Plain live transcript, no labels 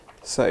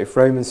So,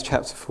 Romans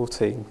chapter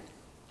 14.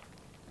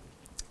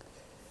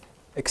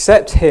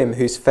 Accept him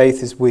whose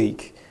faith is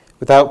weak,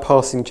 without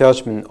passing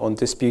judgment on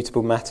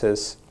disputable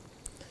matters.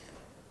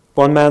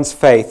 One man's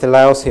faith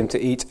allows him to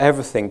eat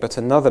everything, but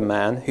another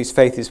man, whose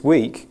faith is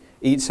weak,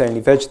 eats only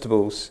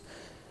vegetables.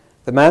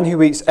 The man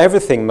who eats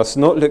everything must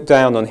not look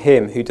down on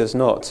him who does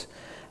not,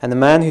 and the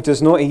man who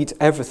does not eat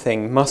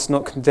everything must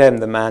not condemn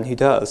the man who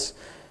does,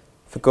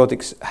 for God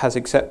has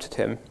accepted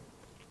him.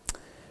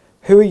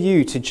 Who are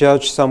you to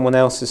judge someone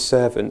else's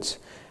servant?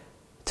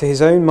 To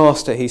his own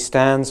master he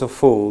stands or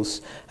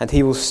falls, and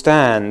he will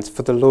stand,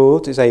 for the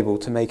Lord is able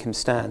to make him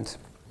stand.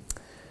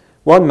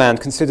 One man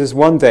considers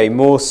one day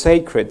more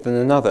sacred than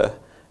another.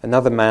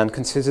 Another man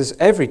considers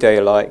every day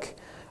alike.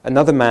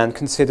 Another man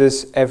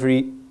considers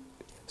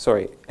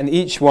and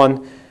each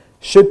one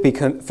should be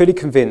fully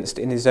convinced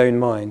in his own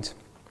mind.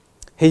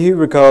 He who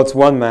regards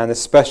one man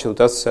as special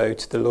does so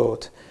to the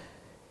Lord.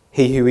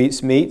 He who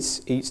eats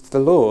meat eats to the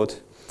Lord,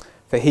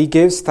 for he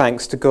gives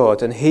thanks to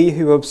God, and he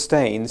who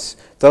abstains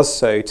does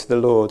so to the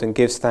Lord and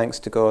gives thanks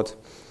to God.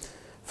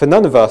 For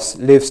none of us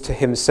lives to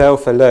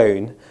himself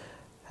alone,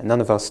 and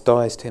none of us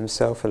dies to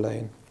himself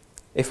alone.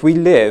 If we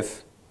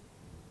live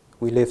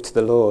to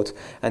the Lord,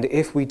 and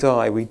if we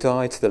die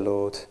to the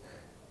Lord.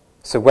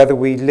 So whether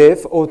we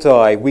live or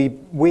die, we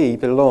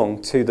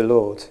belong to the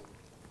Lord.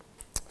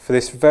 For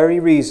this very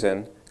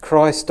reason,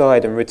 Christ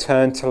died and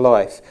returned to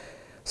life,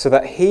 so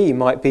that he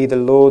might be the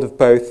Lord of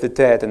both the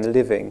dead and the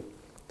living.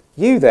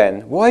 You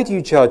then, why do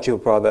you judge your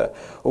brother,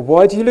 or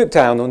why do you look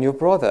down on your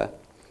brother?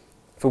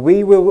 For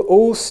we will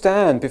all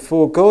stand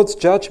before God's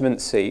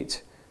judgment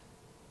seat.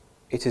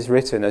 It is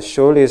written, as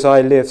surely as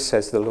I live,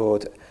 says the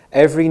Lord,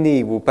 every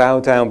knee will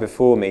bow down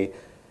before me,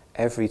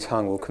 every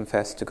tongue will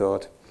confess to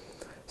God.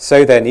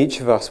 So then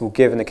each of us will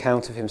give an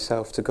account of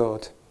himself to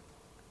God.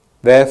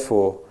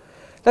 Therefore,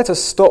 let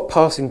us stop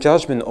passing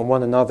judgment on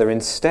one another.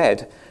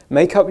 Instead,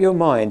 make up your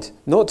mind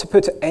not to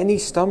put any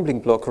stumbling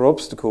block or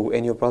obstacle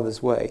in your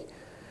brother's way.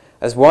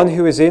 As one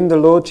who is in the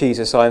Lord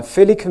Jesus, I am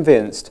fully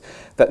convinced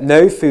that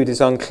no food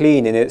is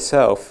unclean in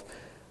itself.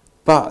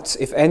 But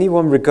if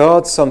anyone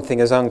regards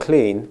something as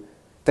unclean,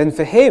 then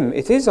for him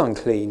it is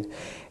unclean.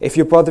 If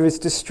your brother is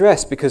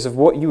distressed because of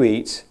what you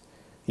eat,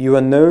 you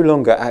are no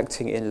longer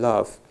acting in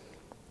love.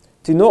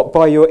 Do not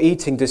by your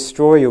eating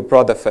destroy your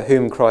brother for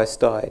whom Christ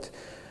died.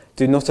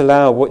 Do not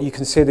allow what you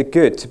consider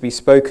good to be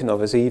spoken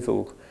of as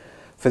evil.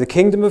 For the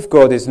kingdom of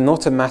God is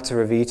not a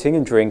matter of eating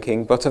and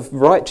drinking, but of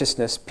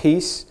righteousness,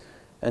 peace,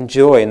 and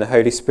joy in the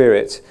Holy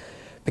Spirit,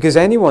 because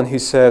anyone who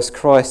serves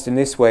Christ in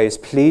this way is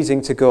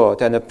pleasing to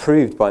God and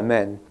approved by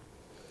men.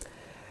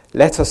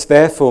 Let us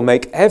therefore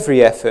make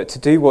every effort to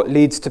do what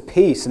leads to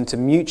peace and to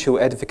mutual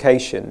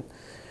edification.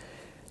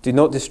 Do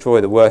not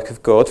destroy the work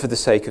of God for the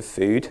sake of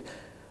food.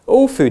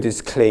 All food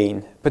is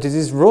clean, but it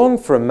is wrong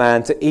for a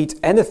man to eat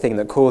anything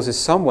that causes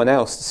someone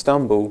else to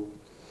stumble.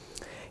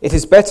 It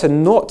is better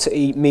not to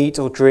eat meat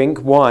or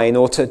drink wine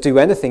or to do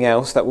anything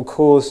else that will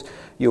cause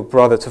your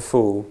brother to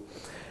fall.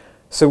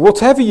 So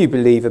whatever you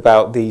believe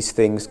about these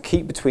things,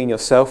 keep between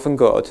yourself and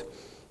God.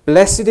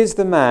 Blessed is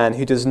the man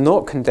who does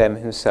not condemn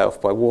himself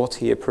by what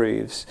he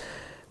approves,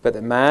 but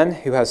the man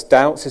who has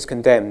doubts is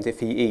condemned if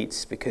he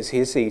eats, because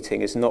his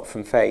eating is not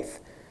from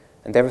faith,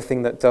 and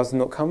everything that does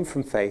not come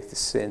from faith is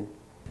sin.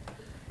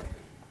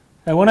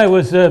 When I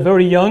was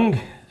very young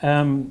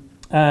and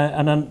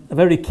a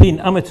very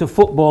keen amateur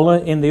footballer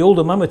in the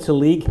Oldham Amateur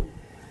League,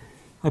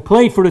 I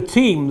played for a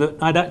team that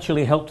I'd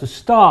actually helped to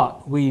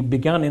start. We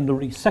began in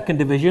the second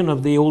division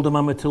of the Oldham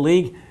Amateur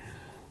League.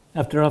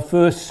 After our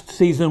first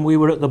season, we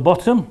were at the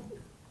bottom.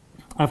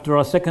 After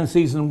our second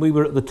season, we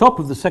were at the top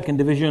of the second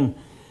division,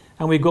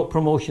 and we got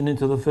promotion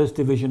into the first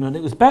division. And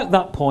it was about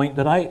that point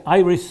that I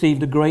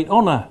received a great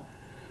honour,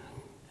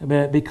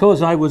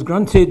 because I was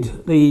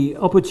granted the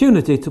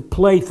opportunity to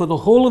play for the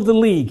whole of the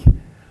league,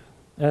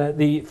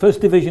 the first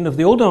division of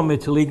the Oldham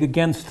Amateur League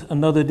against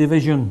another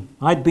division.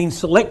 I'd been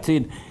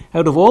selected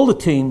out of all the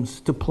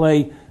teams to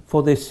play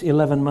for this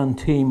 11-man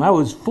team. I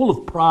was full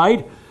of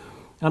pride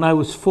and I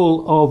was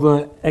full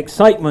of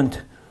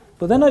excitement.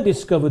 But then I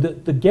discovered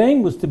that the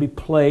game was to be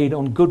played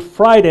on Good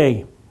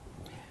Friday.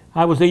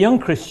 I was a young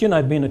Christian.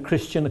 I'd been a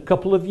Christian a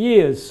couple of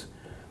years.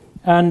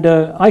 And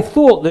I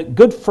thought that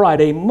Good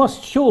Friday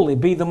must surely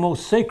be the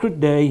most sacred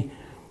day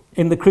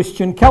in the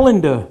Christian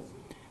calendar.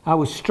 I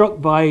was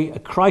struck by a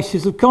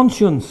crisis of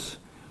conscience.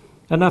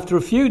 And after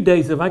a few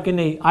days of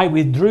agony, I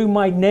withdrew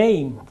my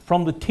name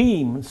from the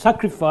team and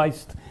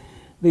sacrificed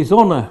this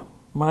honour.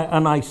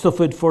 And I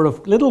suffered for a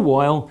little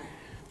while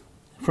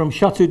from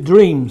shattered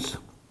dreams.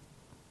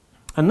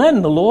 And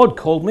then the Lord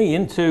called me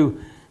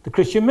into the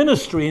Christian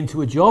ministry,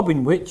 into a job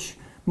in which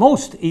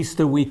most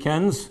Easter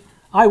weekends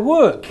I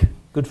work.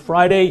 Good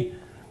Friday,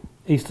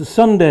 Easter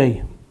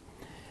Sunday.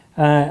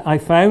 I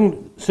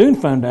soon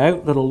found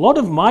out that a lot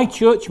of my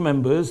church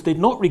members did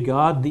not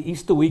regard the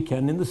Easter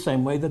weekend in the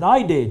same way that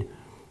I did.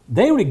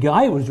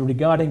 I was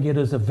regarding it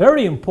as a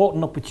very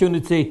important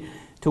opportunity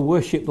to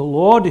worship the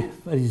Lord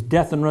at his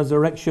death and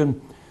resurrection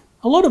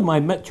A lot of my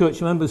church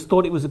members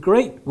thought it was a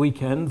great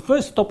weekend,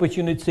 first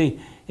opportunity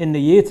in the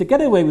year to get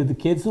away with the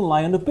kids and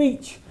lie on the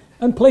beach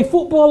and play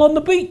football on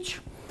the beach.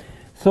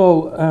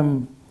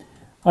 So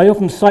I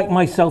often psych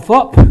myself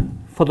up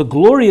for the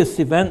glorious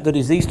event that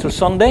is Easter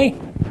Sunday,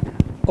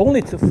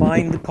 only to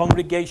find the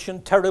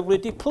congregation terribly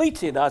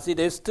depleted as it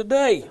is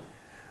today.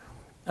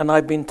 And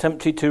I've been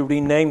tempted to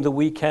rename the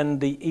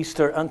weekend the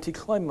Easter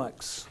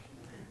Anticlimax,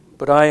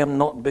 but I am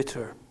not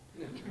bitter.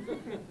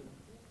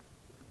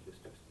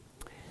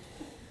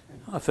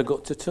 I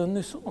forgot to turn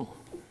this on.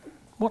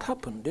 What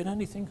happened? Did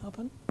anything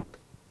happen?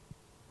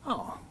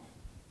 Oh.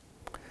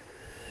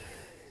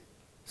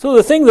 So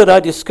the thing that I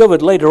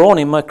discovered later on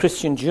in my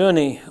Christian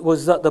journey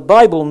was that the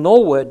Bible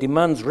nowhere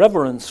demands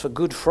reverence for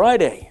Good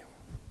Friday.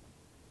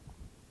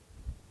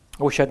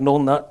 I wish I'd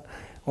known that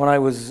when I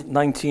was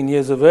 19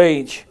 years of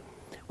age.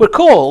 We're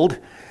called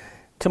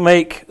to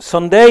make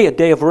Sunday a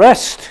day of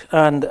rest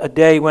and a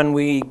day when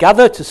we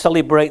gather to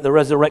celebrate the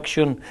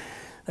resurrection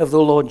of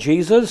the Lord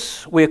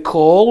Jesus. We're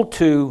called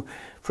to,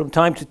 from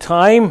time to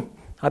time,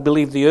 I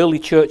believe the early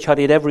church had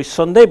it every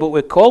Sunday, but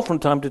we're called from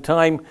time to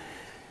time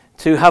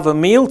to have a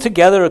meal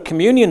together, a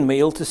communion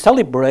meal, to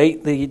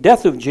celebrate the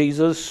death of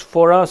Jesus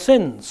for our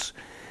sins,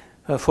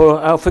 for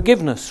our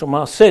forgiveness from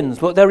our sins.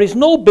 But there is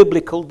no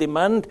biblical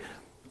demand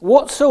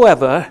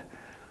whatsoever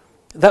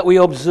that we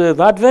observe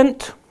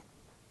Advent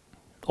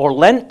or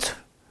Lent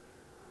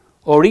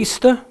or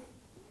Easter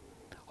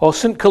or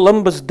St.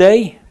 Columba's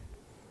Day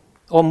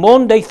or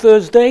Maundy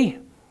Thursday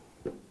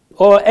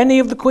or any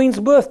of the Queen's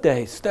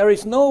birthdays. There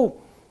is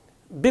no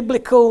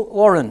biblical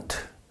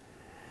warrant.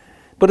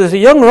 But as a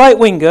young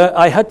right-winger,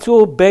 I had to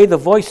obey the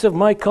voice of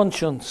my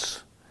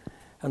conscience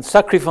and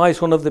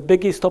sacrifice one of the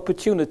biggest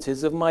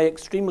opportunities of my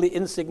extremely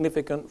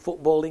insignificant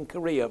footballing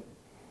career.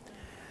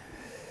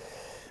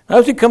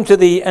 As we come to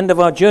the end of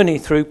our journey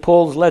through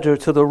Paul's letter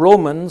to the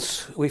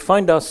Romans, we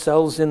find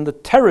ourselves in the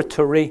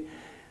territory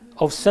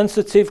of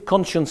sensitive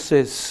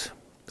consciences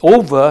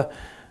over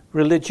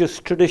religious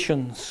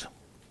traditions.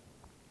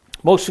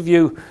 Most of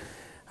you,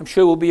 I'm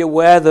sure, will be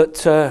aware that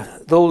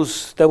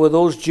there were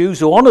those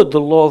Jews who honored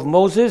the law of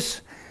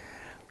Moses,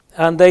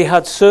 and they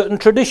had certain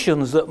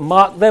traditions that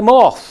marked them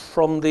off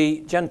from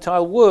the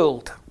Gentile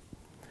world.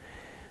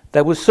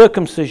 There was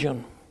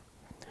circumcision,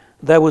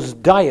 there was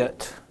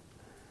diet,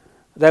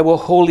 there were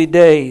holy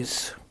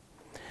days,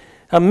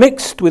 and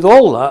mixed with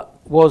all that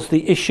was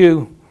the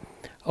issue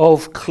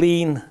of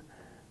clean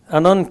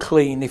and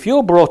unclean. If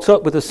you're brought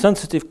up with a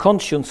sensitive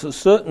conscience that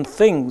certain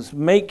things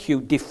make you,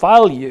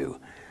 defile you,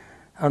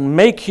 and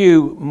make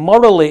you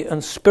morally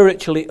and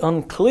spiritually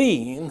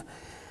unclean,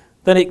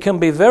 then it can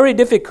be very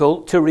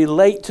difficult to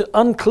relate to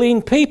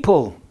unclean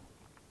people.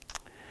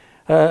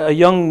 A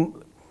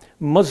young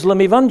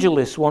Muslim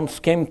evangelist once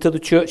came to the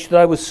church that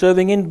I was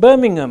serving in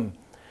Birmingham,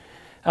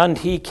 and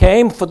he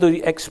came for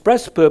the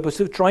express purpose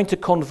of trying to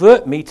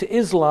convert me to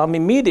Islam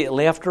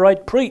immediately after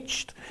I'd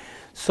preached.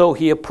 So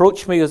he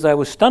approached me as I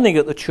was standing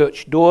at the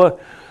church door,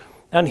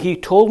 and he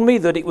told me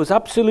that it was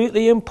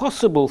absolutely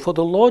impossible for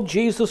the Lord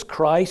Jesus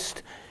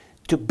Christ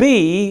to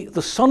be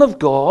the Son of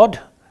God,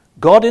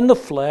 God in the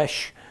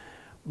flesh,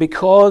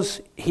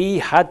 because he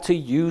had to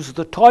use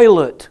the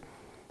toilet.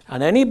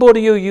 And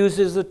anybody who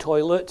uses the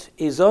toilet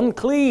is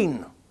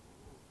unclean.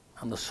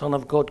 And the Son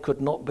of God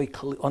could not be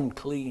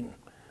unclean.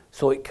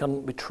 So it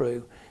couldn't be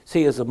true.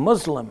 See, as a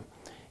Muslim,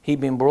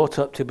 he'd been brought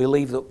up to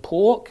believe that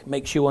pork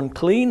makes you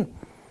unclean,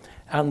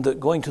 and that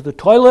going to the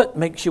toilet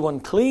makes you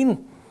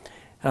unclean.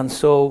 And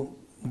so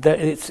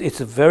it's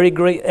a very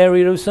great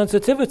area of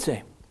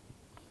sensitivity.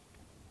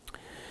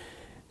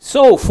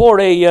 So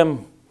for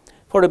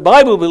a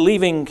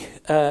Bible-believing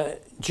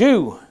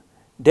Jew,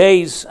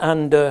 days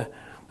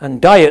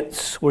and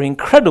diets were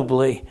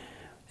incredibly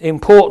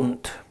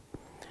important.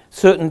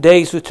 Certain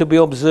days were to be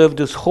observed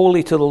as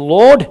holy to the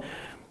Lord.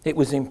 It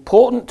was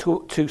important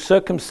to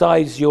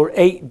circumcise your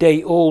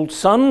 8-day-old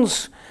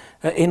sons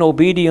in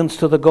obedience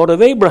to the God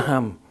of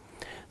Abraham.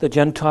 The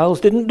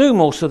Gentiles didn't do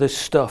most of this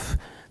stuff.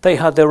 They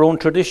had their own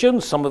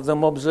traditions. Some of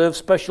them observed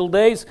special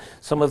days.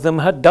 Some of them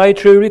had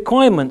dietary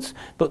requirements.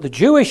 But the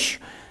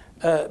Jewish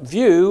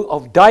view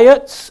of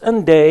diets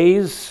and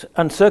days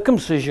and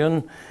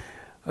circumcision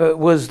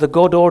was the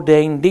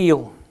God-ordained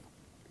deal.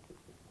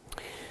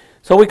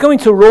 So we're going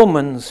to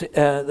Romans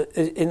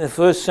in the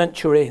first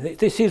century.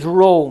 This is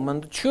Rome,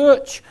 and the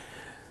church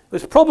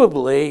was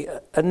probably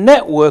a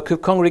network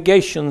of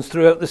congregations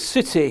throughout the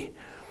city.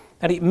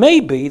 And it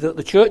may be that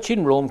the church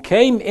in Rome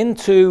came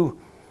into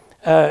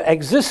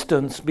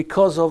existence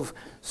because of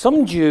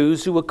some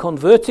Jews who were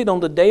converted on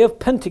the day of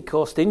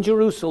Pentecost in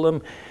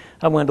Jerusalem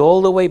and went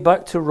all the way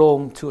back to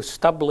Rome to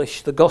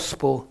establish the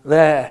gospel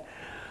there.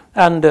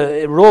 And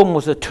Rome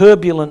was a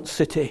turbulent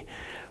city.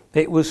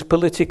 It was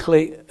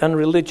politically and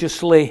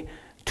religiously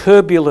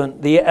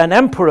turbulent. An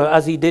emperor,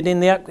 as he did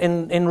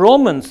in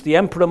Romans, the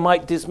emperor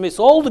might dismiss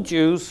all the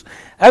Jews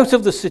out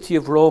of the city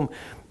of Rome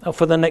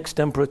for the next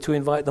emperor to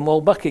invite them all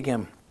back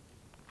again.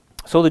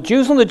 So the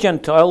Jews and the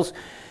Gentiles,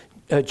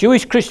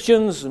 Jewish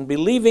Christians and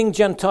believing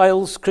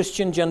Gentiles,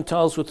 Christian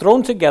Gentiles, were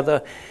thrown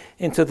together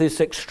into this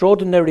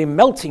extraordinary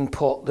melting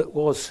pot that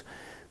was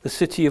the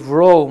city of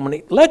Rome, and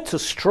it led to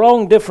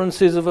strong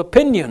differences of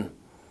opinion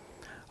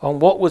on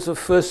what was of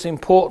first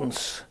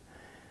importance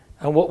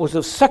and what was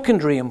of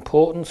secondary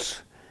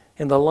importance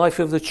in the life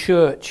of the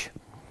church.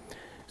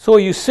 So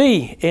you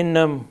see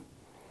in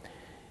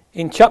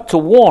chapter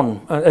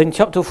 1, in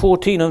chapter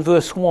 14 and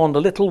verse 1, the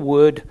little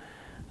word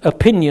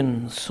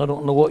opinions. I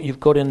don't know what you've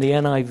got in the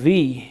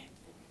NIV.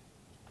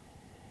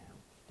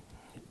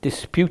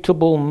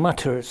 Disputable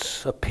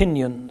matters,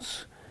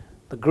 opinions.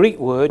 The Greek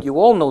word, you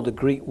all know the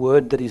Greek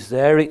word that is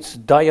there, it's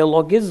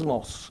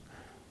dialogismos.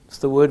 It's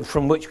the word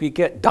from which we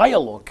get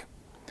dialogue.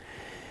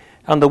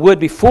 And the word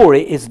before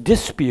it is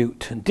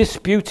dispute,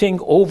 disputing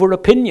over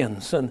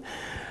opinions. And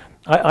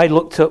I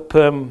looked up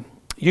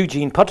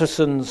Eugene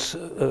Patterson's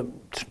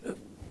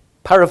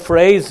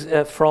paraphrase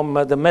from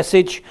the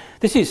Message.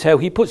 This is how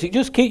he puts it.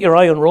 Just keep your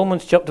eye on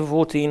Romans chapter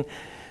 14,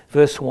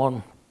 verse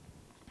 1.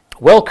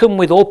 Welcome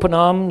with open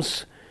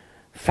arms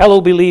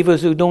fellow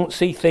believers who don't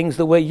see things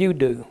the way you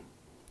do.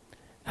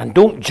 And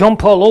don't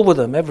jump all over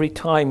them every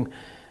time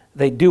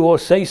they do or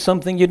say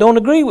something you don't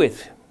agree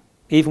with,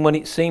 even when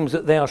it seems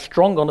that they are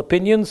strong on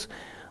opinions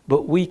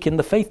but weak in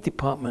the faith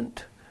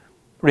department.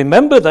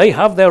 Remember, they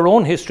have their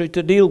own history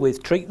to deal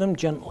with. Treat them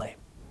gently.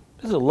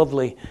 This is a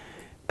lovely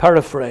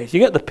paraphrase.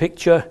 You get the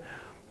picture.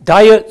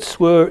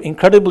 Diets were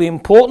incredibly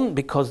important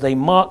because they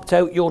marked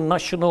out your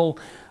national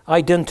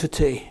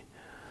identity.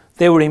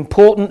 They were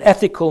important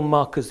ethical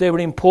markers. They were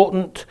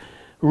important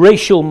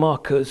racial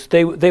markers.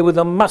 They were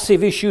the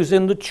massive issues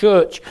in the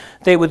church.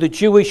 They were the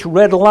Jewish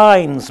red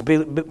lines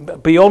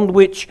beyond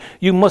which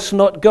you must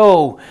not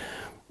go.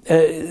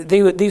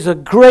 These are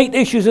great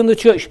issues in the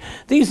church.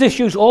 These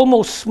issues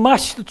almost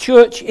smashed the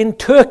church in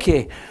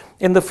Turkey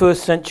in the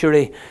first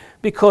century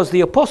because the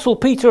Apostle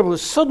Peter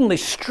was suddenly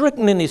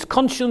stricken in his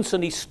conscience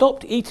and he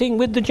stopped eating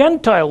with the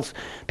Gentiles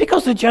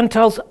because the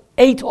Gentiles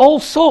ate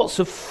all sorts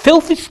of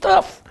filthy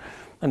stuff.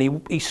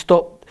 And he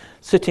stopped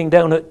sitting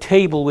down at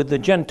table with the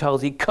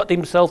Gentiles. He cut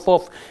himself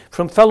off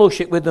from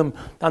fellowship with them.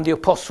 And the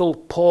Apostle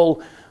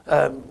Paul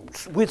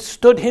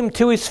withstood him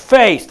to his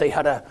face. They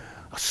had a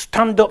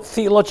stand-up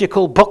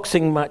theological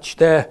boxing match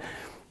there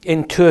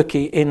in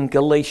Turkey, in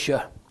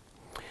Galatia.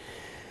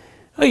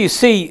 Well, you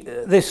see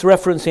this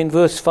reference in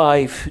verse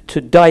 5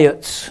 to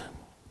diets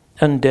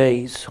and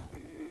days.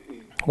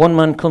 One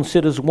man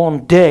considers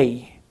one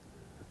day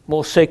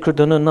more sacred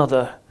than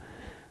another.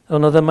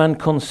 Another man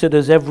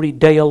considers every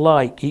day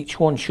alike. Each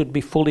one should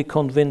be fully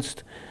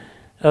convinced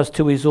as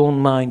to his own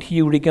mind. He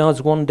who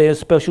regards one day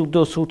as special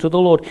does so to the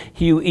Lord.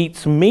 He who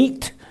eats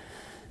meat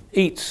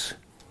eats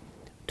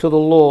to the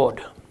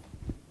Lord.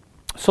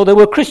 So there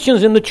were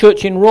Christians in the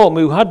church in Rome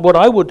who had what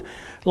I would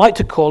like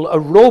to call a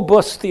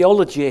robust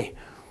theology.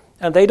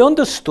 And they'd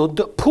understood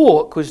that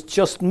pork was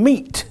just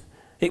meat.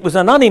 It was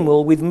an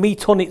animal with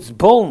meat on its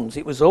bones.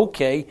 It was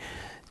okay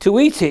to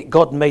eat it.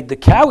 God made the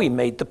cow, he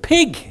made the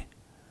pig.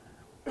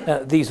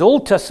 These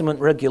Old Testament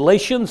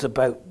regulations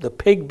about the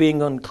pig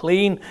being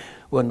unclean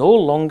were no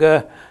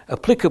longer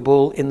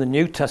applicable in the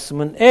New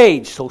Testament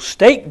age. So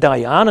steak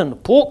Diane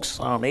and pork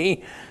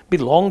sarnie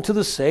belonged to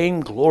the same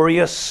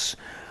glorious,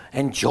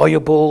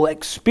 enjoyable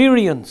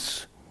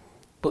experience.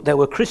 But there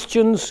were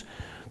Christians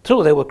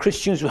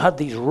who had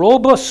these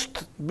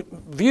robust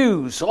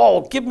views.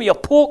 Oh, give me a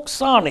pork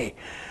sarnie.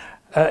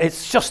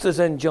 It's just as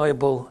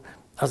enjoyable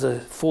as a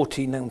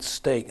 14-ounce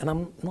steak. And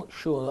I'm not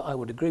sure that I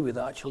would agree with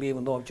that, actually,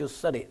 even though I've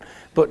just said it.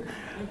 But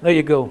there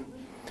you go.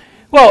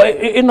 Well,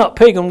 in that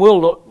pagan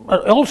world,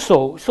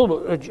 also,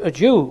 so a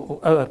Jew,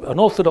 an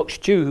Orthodox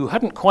Jew who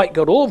hadn't quite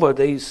got over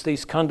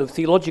these kind of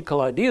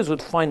theological ideas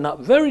would find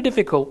that very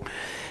difficult.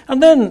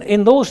 And then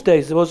in those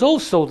days, there was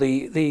also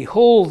the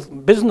whole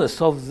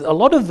business of a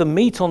lot of the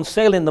meat on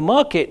sale in the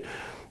market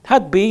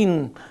had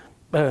been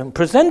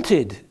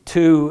presented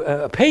to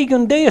a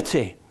pagan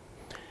deity.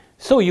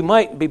 So you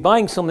might be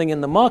buying something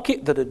in the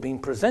market that had been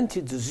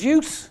presented to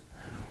Zeus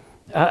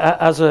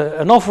as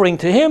an offering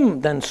to him,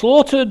 then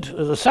slaughtered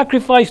as a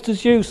sacrifice to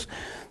Zeus,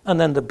 and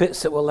then the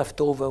bits that were left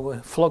over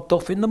were flogged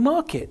off in the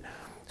market.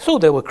 So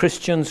there were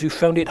Christians who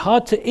found it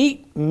hard to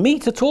eat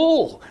meat at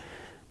all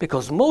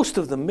because most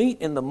of the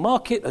meat in the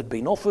market had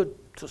been offered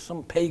to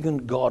some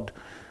pagan god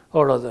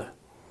or other.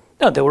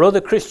 Now, there were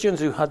other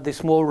Christians who had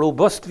this more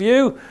robust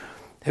view,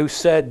 who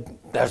said,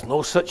 there's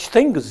no such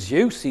thing as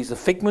Zeus, he's a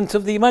figment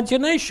of the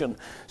imagination.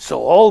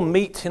 So all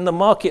meat in the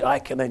market, I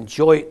can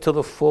enjoy it to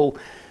the full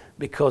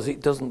because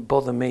it doesn't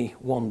bother me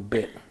one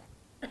bit.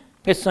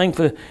 It's time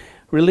for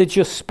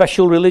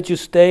special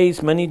religious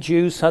days. Many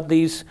Jews had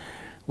these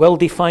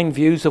well-defined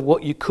views of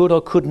what you could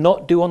or could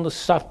not do on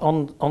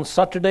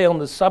Saturday, on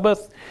the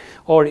Sabbath,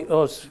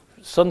 or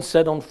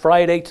sunset on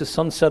Friday to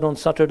sunset on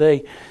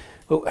Saturday,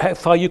 how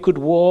far you could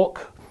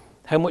walk,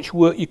 how much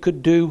work you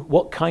could do,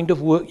 what kind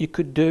of work you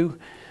could do.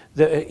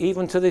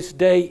 Even to this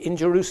day in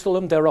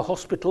Jerusalem, there are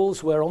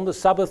hospitals where on the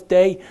Sabbath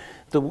day,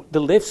 the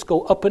lifts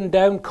go up and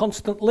down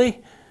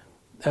constantly,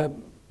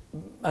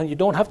 and you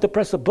don't have to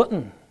press a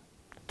button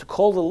to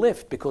call the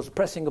lift because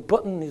pressing a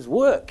button is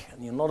work,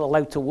 and you're not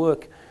allowed to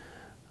work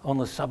on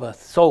the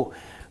Sabbath. So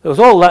there was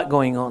all that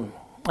going on.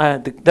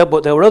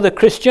 But there were other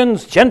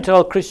Christians,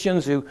 Gentile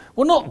Christians, who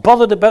were not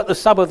bothered about the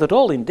Sabbath at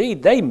all.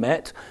 Indeed, they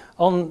met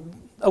on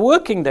a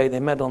working day. They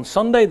met on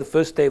Sunday, the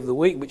first day of the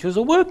week, which was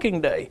a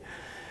working day.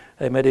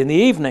 They met in the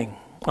evening,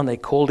 and they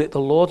called it the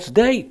Lord's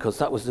Day, because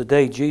that was the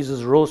day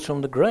Jesus rose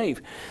from the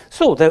grave.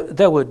 So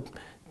there were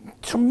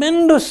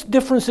tremendous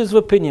differences of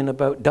opinion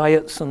about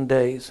diets and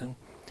days.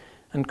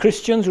 And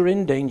Christians were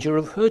in danger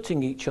of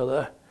hurting each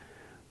other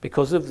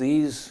because of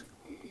these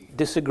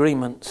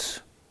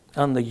disagreements.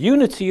 And the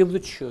unity of the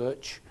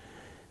church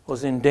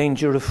was in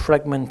danger of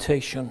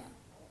fragmentation.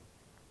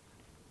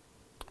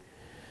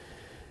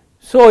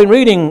 So in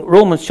reading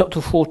Romans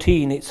chapter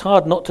 14, it's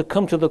hard not to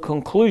come to the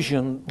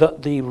conclusion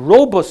that the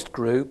robust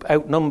group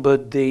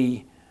outnumbered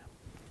the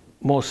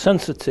more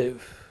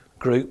sensitive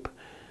group,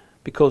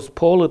 because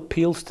Paul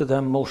appeals to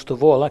them most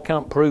of all. I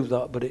can't prove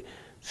that, but it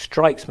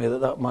strikes me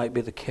that that might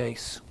be the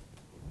case.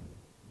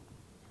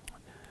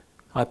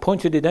 I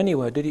pointed it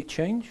anywhere. Did it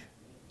change?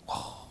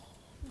 Oh.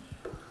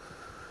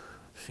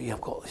 See,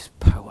 I've got this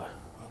power.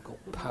 I've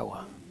got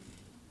power.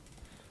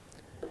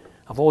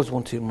 I've always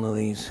wanted one of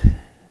these.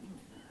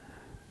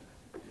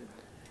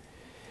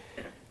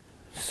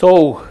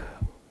 So,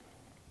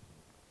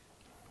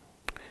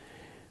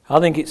 I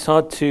think it's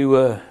hard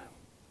to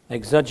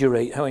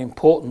exaggerate how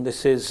important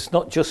this is,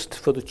 not just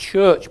for the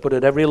church, but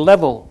at every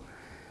level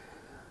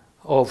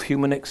of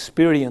human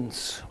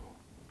experience.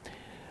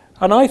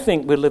 And I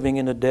think we're living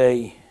in a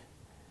day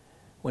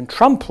when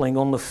trampling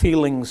on the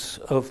feelings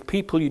of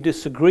people you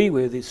disagree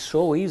with is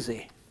so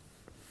easy.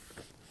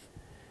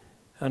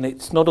 And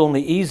it's not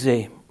only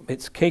easy,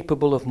 it's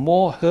capable of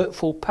more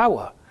hurtful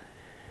power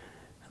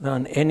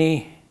than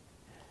any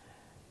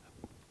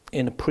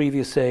in a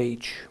previous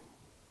age.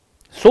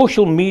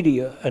 Social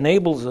media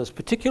enables us,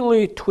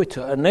 particularly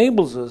Twitter,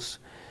 enables us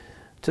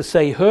to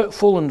say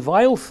hurtful and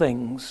vile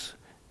things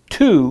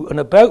to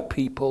and about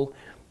people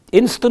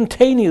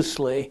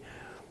instantaneously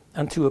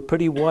and to a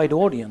pretty wide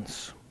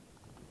audience.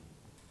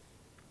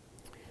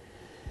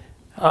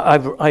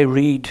 I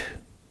read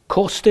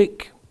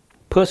caustic,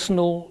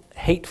 personal,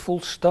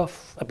 hateful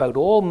stuff about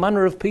all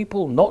manner of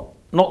people,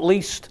 not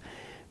least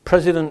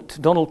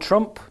President Donald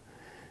Trump,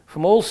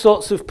 from all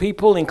sorts of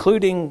people,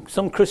 including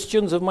some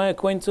Christians of my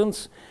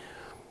acquaintance.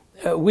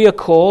 We are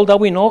called, are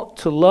we not,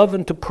 to love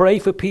and to pray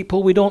for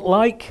people we don't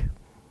like?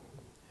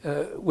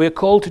 We're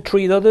called to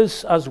treat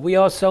others as we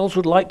ourselves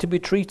would like to be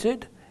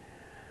treated.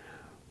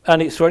 And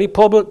it's very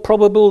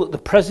probable that the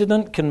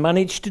president can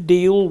manage to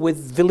deal with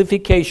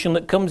vilification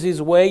that comes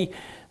his way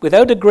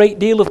without a great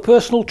deal of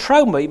personal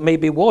trauma. It may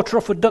be water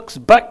off a duck's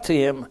back to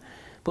him.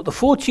 But the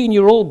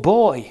 14-year-old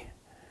boy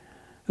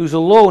who's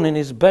alone in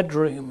his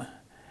bedroom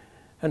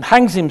and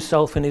hangs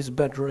himself in his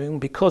bedroom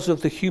because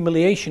of the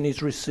humiliation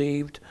he's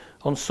received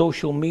on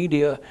social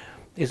media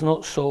is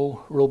not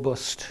so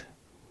robust.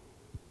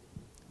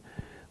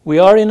 We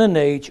are in an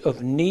age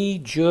of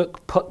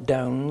knee-jerk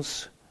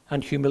put-downs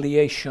and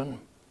humiliation.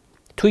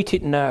 Tweet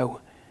it now.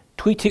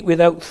 Tweet it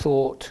without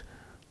thought.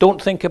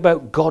 Don't think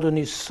about God and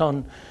his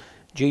Son,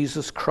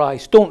 Jesus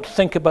Christ. Don't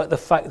think about the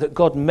fact that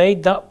God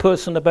made that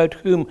person about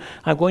whom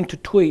I'm going to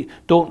tweet.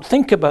 Don't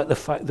think about the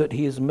fact that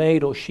he is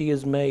made or she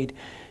is made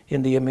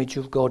in the image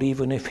of God,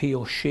 even if he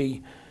or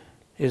she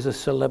is a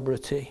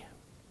celebrity.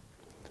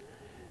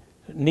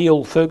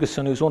 Neil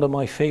Ferguson, who's one of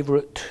my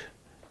favourite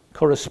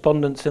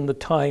correspondents in the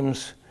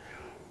Times,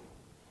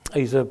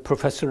 he's a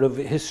professor of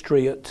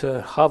history at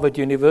Harvard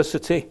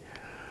University.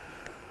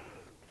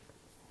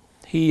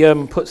 He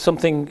put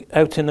something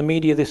out in the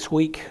media this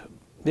week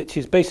which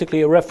is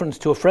basically a reference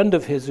to a friend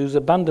of his who's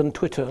abandoned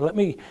Twitter. Let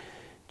me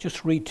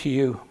just read to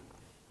you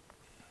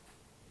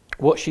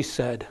what she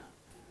said.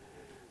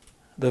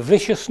 The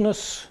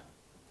viciousness,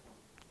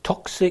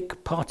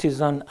 toxic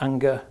partisan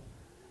anger,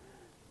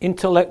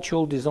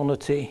 intellectual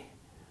dishonesty,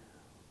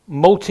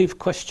 motive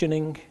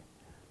questioning,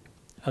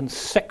 and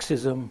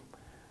sexism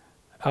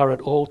are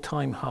at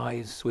all-time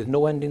highs with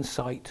no end in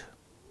sight.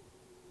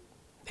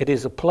 It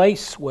is a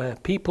place where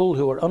people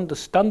who are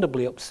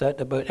understandably upset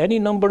about any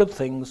number of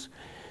things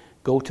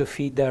go to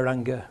feed their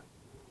anger,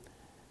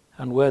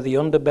 and where the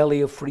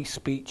underbelly of free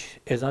speech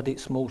is at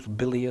its most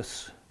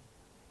bilious.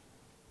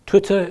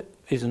 Twitter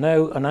is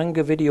now an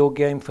anger video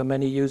game for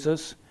many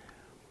users.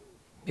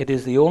 It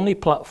is the only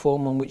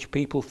platform on which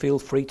people feel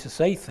free to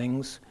say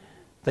things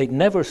they'd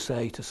never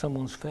say to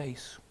someone's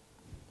face.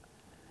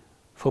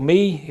 For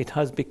me, it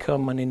has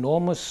become an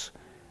enormous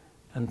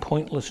and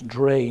pointless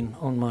drain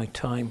on my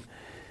time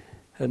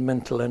and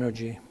mental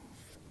energy.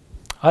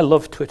 I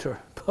love Twitter,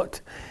 but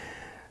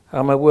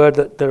I'm aware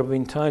that there have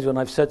been times when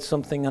I've said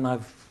something and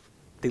I've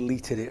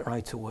deleted it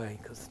right away,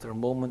 because there are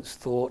moments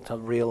thought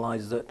I've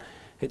realized that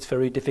it's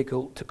very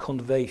difficult to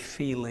convey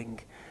feeling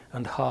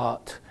and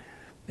heart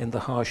in the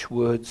harsh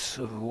words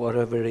of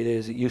whatever it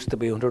is. It used to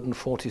be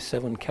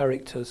 147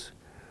 characters.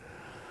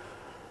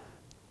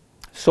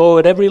 So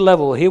at every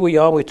level, here we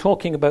are, we're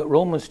talking about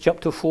Romans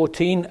chapter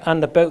 14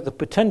 and about the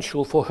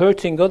potential for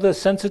hurting other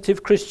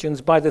sensitive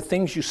Christians by the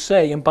things you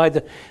say and by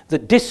the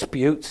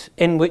disputes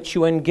in which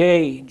you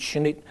engage.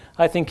 And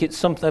I think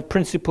it's a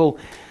principle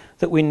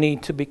that we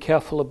need to be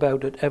careful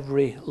about at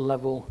every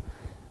level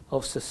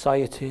of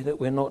society, that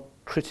we're not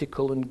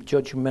critical and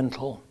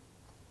judgmental.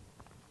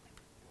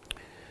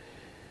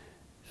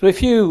 So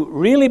if you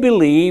really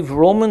believe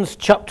Romans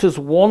chapters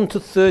 1 to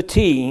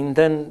 13,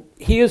 then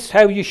here's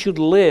how you should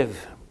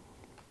live.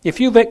 If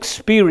you've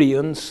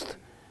experienced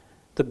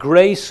the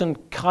grace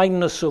and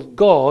kindness of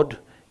God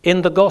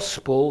in the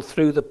gospel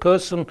through the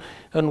person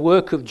and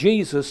work of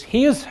Jesus,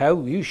 here's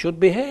how you should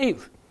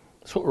behave.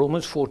 That's what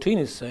Romans 14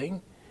 is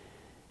saying.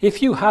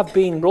 If you have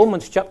been,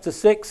 Romans chapter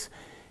 6,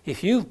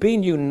 if you've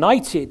been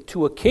united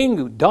to a king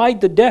who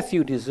died the death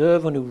you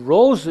deserve and who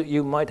rose that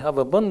you might have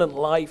abundant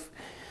life,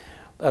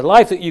 a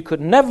life that you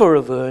could never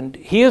have earned,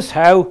 here's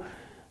how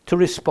to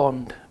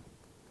respond.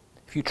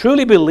 If you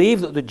truly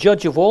believe that the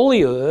judge of all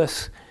the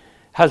earth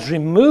has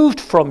removed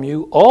from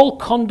you all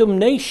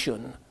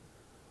condemnation,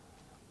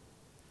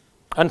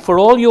 and for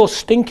all your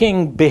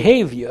stinking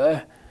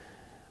behavior,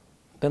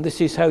 then this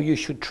is how you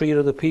should treat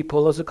other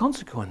people as a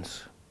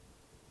consequence.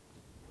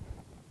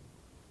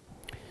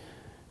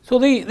 So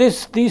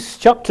these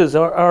chapters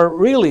are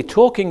really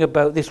talking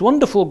about this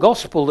wonderful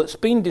gospel that's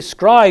been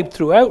described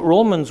throughout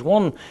Romans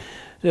 1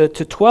 to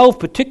 12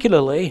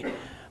 particularly,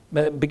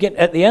 begin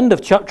at the end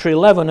of chapter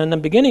 11 and the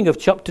beginning of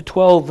chapter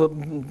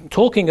 12,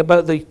 talking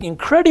about the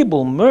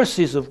incredible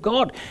mercies of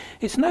God.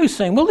 It's now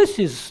saying, well, this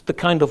is the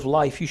kind of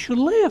life you should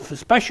live,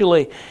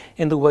 especially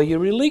in the way you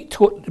relate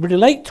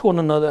to one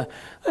another.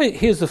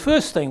 Here's the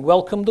first thing: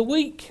 welcome the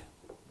weak.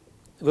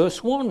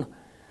 Verse 1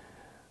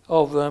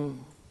 of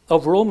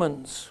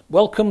Romans.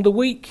 Welcome the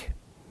weak.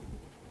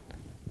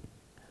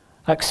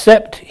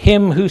 Accept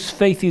him whose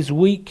faith is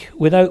weak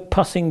without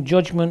passing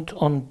judgment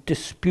on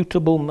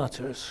disputable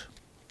matters.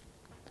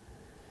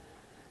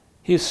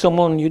 Here's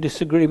someone you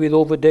disagree with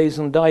over days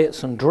and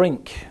diets and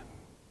drink.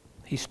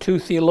 He's too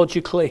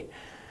theologically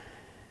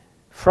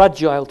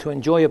fragile to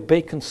enjoy a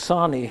bacon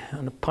sarnie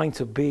and a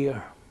pint of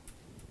beer.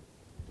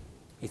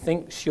 He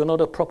thinks you're not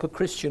a proper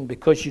Christian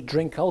because you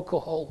drink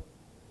alcohol.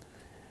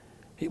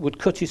 It would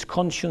cut his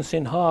conscience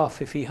in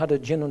half if he had a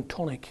gin and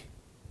tonic.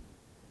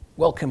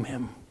 Welcome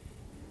him.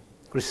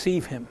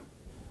 Receive him.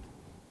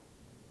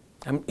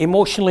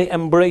 Emotionally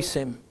embrace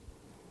him.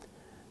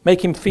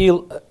 Make him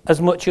feel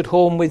as much at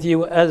home with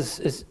you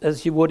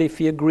as you would if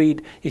you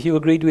agreed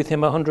with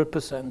him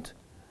 100%.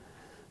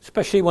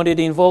 Especially when it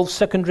involves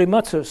secondary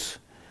matters.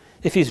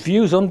 If his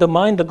views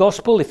undermine the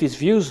gospel, if his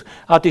views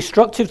are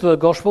destructive to the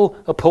gospel,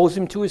 oppose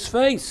him to his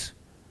face.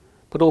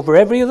 But over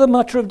every other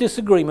matter of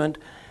disagreement,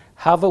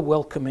 have a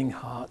welcoming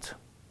heart.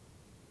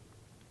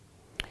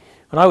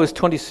 When I was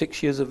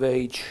 26 years of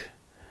age,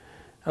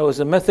 I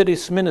was a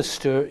Methodist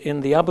minister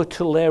in the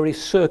Abertillery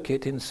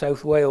circuit in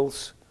South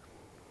Wales.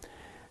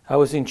 I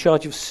was in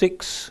charge of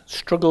 6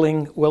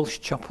 struggling Welsh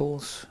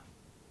chapels.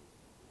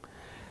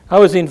 I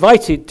was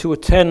invited to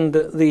attend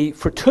the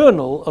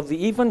fraternal of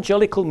the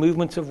Evangelical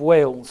Movement of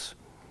Wales.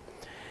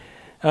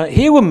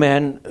 Here were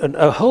men,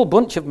 a whole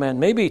bunch of men,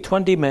 maybe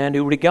 20 men,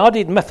 who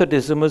regarded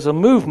Methodism as a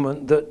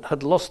movement that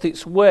had lost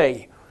its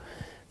way.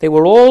 They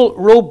were all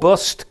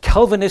robust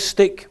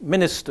Calvinistic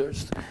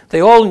ministers.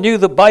 They all knew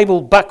the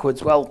Bible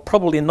backwards. Well,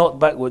 probably not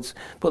backwards,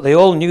 but they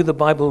all knew the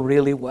Bible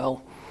really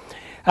well.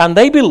 And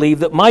they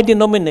believed that my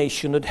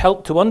denomination had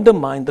helped to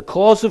undermine the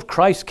cause of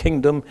Christ's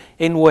kingdom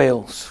in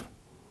Wales.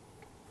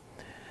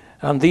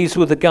 And these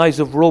were the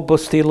guys of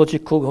robust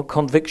theological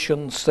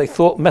convictions. They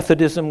thought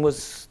Methodism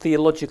was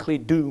theologically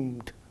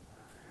doomed.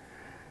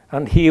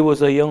 And here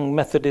was a young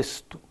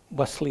Methodist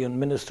Wesleyan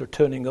minister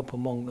turning up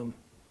among them.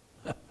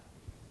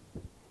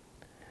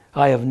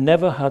 I have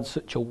never had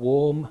such a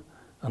warm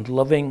and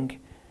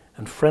loving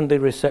and friendly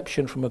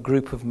reception from a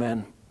group of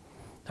men.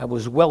 I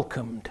was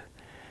welcomed.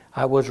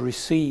 I was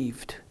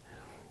received.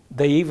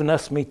 They even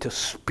asked me to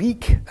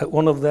speak at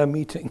one of their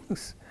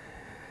meetings.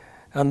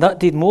 And that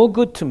did more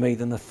good to me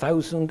than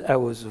 1,000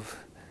 hours of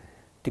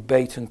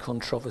debate and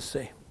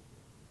controversy.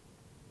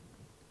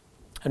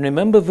 And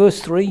remember verse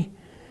 3?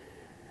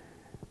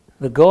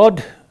 The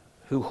God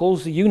who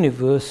holds the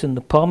universe in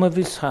the palm of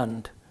his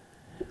hand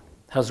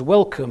has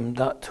welcomed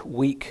that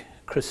weak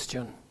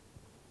Christian.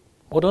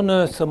 What on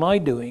earth am I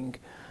doing,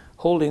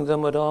 holding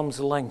them at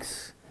arm's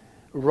length,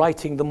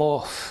 writing them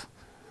off,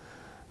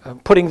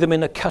 putting them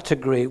in a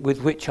category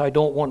with which I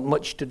don't want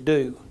much to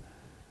do?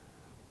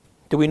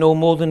 Do we know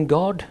more than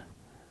God?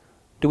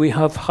 Do we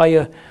have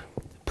higher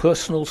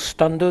personal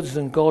standards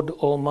than God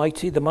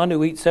Almighty? The man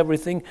who eats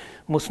everything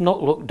must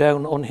not look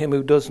down on him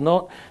who does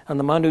not, and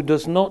the man who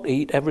does not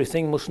eat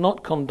everything must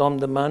not condemn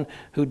the man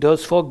who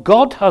does, for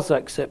God has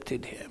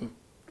accepted him.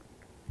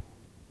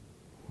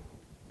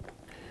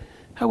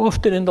 How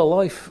often in the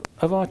life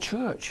of our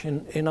church,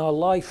 in our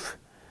life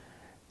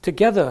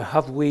together,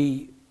 have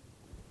we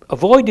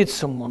avoided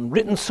someone,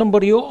 written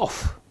somebody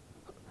off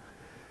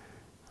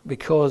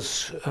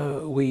because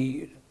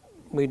we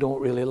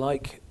don't really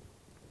like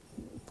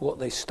what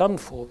they stand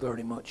for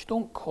very much.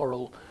 Don't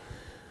quarrel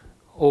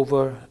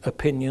over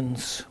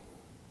opinions.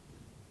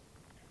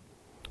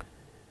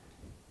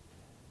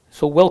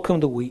 So welcome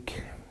the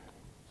weak.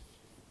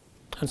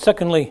 And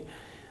secondly,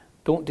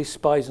 don't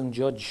despise and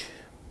judge.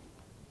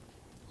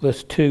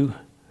 Verse 2.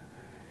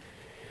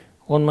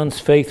 One man's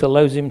faith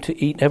allows him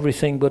to eat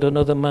everything, but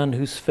another man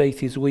whose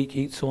faith is weak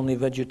eats only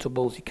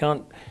vegetables. He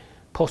can't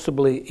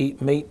possibly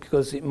eat meat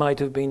because it might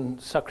have been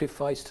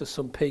sacrificed to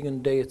some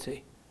pagan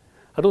deity.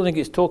 I don't think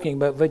it's talking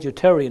about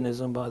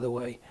vegetarianism, by the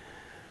way.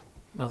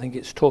 I think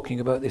it's talking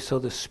about this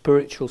other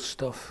spiritual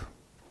stuff.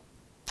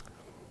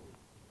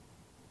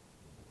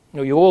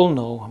 Now, you all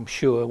know, I'm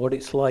sure, what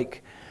it's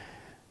like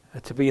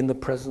to be in the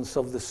presence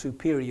of the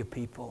superior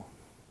people.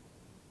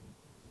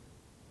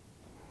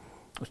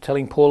 I was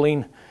telling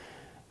Pauline,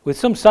 with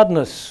some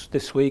sadness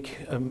this week,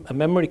 a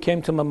memory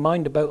came to my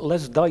mind about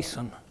Les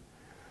Dyson.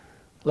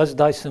 Les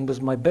Dyson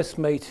was my best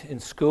mate in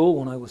school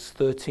when I was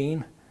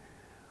 13,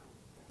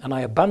 and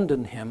I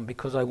abandoned him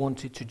because I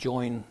wanted to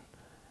join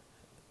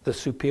the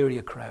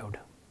superior crowd.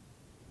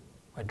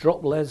 I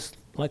dropped Les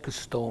like a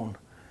stone,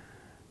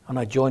 and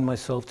I joined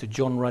myself to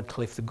John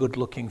Radcliffe, the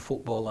good-looking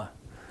footballer,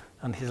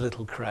 and his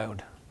little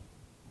crowd.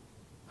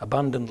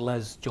 Abandoned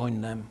Les,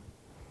 joined them,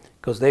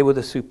 because they were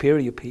the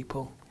superior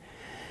people.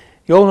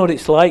 You all know what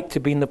it's like to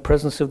be in the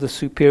presence of the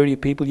superior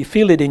people. You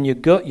feel it in your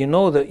gut. You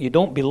know that you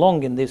don't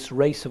belong in this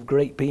race of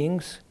great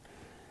beings.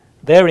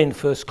 They're in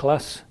first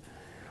class.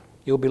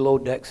 You're below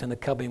decks in a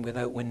cabin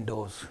without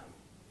windows.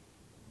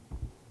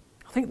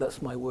 I think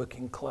that's my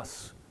working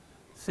class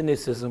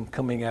cynicism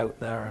coming out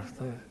there.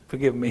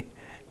 Forgive me.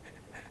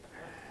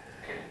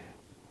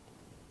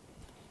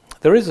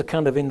 There is a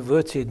kind of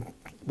inverted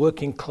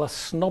working class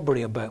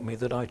snobbery about me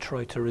that I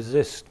try to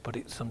resist, but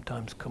it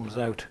sometimes comes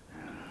out.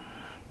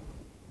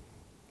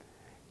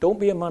 Don't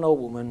be a man or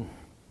woman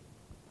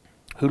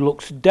who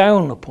looks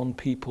down upon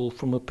people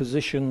from a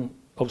position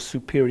of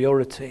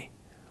superiority.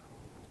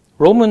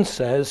 Romans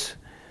says,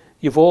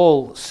 you've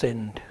all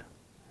sinned.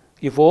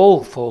 You've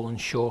all fallen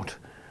short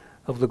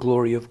of the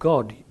glory of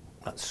God.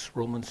 That's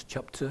Romans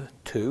chapter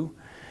 2.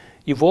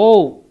 You've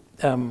all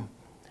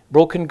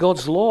broken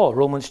God's law,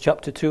 Romans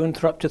chapter 2 and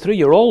chapter 3.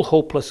 You're all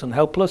hopeless and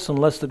helpless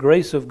unless the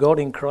grace of God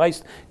in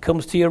Christ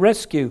comes to your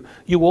rescue.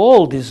 You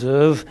all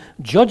deserve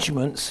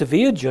judgment,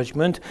 severe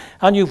judgment,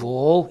 and you've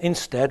all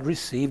instead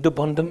received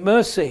abundant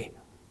mercy.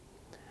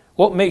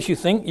 What makes you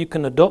think you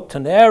can adopt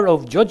an air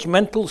of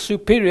judgmental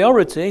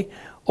superiority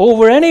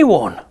over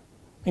anyone,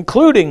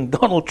 including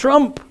Donald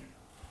Trump?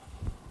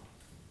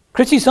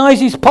 Criticize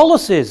his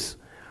policies,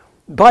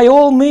 by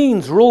all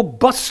means,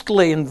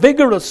 robustly and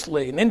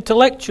vigorously and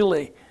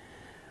intellectually.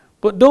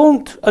 But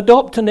don't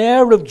adopt an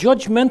air of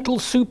judgmental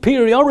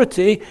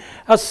superiority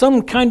as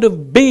some kind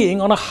of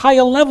being on a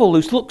higher level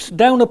who looks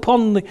down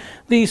upon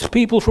these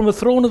people from a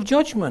throne of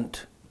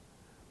judgment.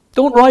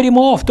 Don't write him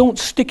off. Don't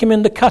stick him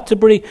in the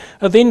category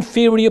of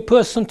inferior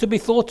person to be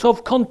thought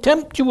of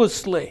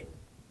contemptuously.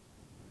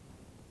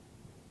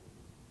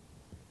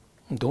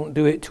 And don't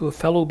do it to a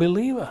fellow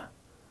believer.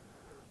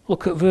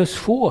 Look at verse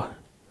 4.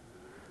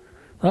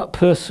 That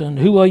person,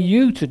 who are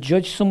you to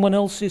judge someone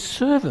else's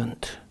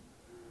servant?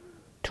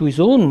 To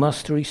his own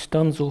master he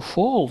stands or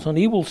falls, and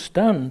he will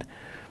stand,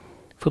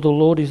 for the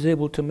Lord is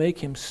able to make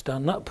him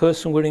stand. That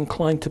person we're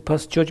inclined to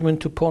pass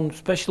judgment upon,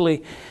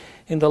 especially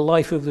in the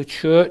life of the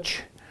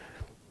church,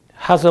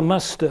 has a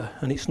master,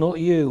 and it's not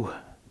you.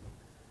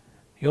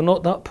 You're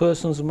not that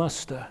person's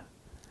master.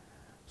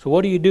 So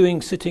what are you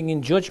doing sitting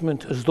in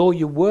judgment as though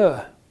you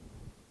were?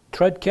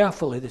 Tread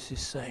carefully, this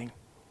is saying.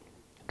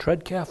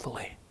 Tread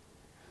carefully.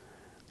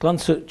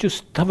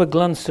 Just have a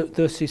glance at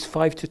verses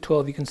 5 to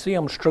 12. You can see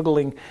I'm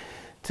struggling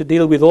to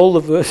deal with all the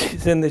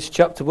verses in this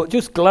chapter, but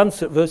just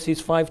glance at verses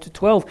 5 to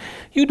 12.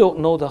 You don't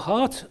know the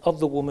heart of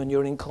the woman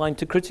you're inclined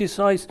to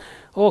criticize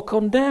or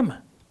condemn.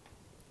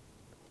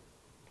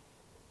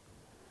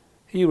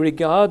 He who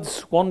regards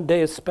one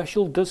day as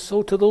special does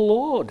so to the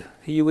Lord.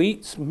 He who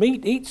eats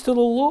meat eats to the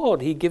Lord.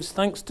 He gives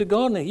thanks to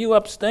God. And he who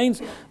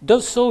abstains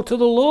does so to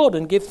the Lord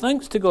and give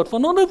thanks to God. For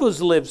none of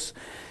us lives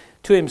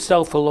to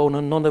himself alone,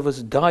 and none of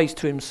us dies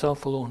to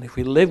himself alone. If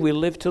we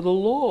live to the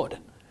Lord.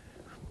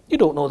 You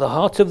don't know the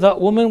heart of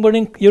that woman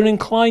you're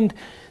inclined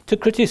to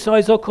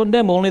criticize or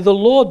condemn. Only the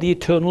Lord, the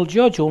eternal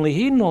judge, only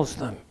he knows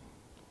them.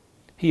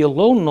 He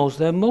alone knows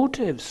their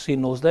motives. He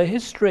knows their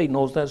history,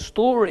 knows their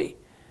story.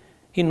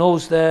 He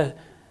knows their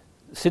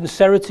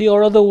sincerity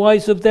or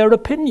otherwise of their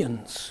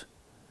opinions.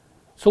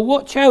 So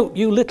watch out,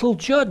 you little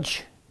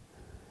judge.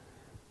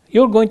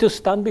 You're going to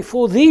stand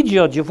before the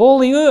judge of all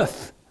the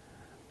earth.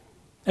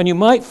 And you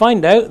might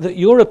find out that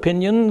your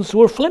opinions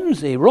were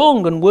flimsy,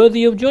 wrong, and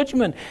worthy of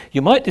judgment.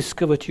 You might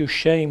discover to your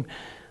shame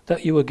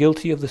that you were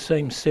guilty of the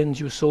same sins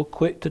you were so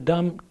quick to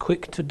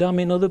damn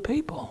in other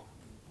people.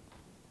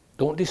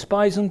 Don't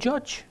despise and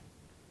judge.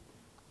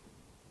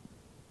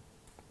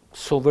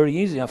 So very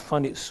easy. I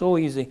find it so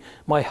easy.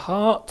 My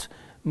heart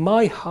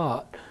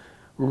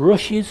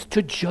rushes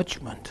to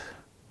judgment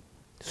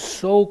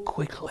so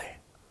quickly.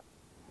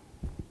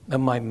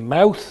 And my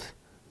mouth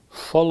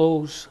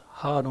follows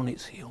hard on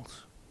its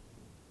heels.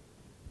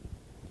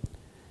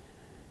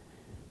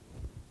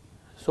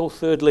 So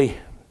thirdly,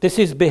 this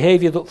is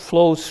behavior that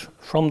flows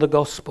from the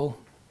gospel.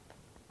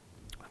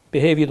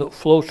 Behavior that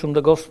flows from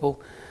the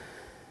gospel.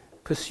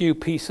 Pursue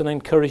peace and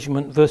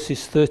encouragement,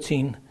 verses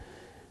 13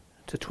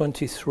 to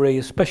 23,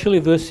 especially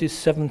verses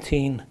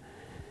 17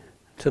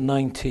 to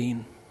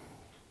 19.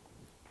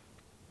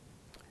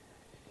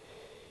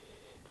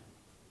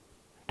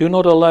 Do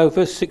not allow,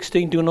 verse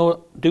 16, do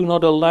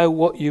not allow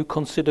what you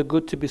consider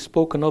good to be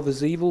spoken of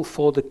as evil,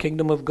 for the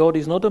kingdom of God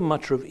is not a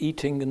matter of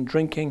eating and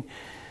drinking,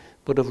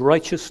 but of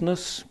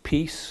righteousness,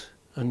 peace,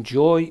 and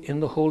joy in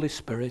the Holy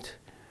Spirit.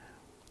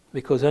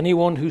 Because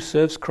anyone who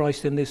serves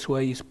Christ in this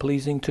way is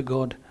pleasing to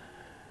God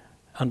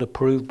and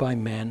approved by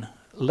men.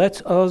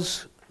 Let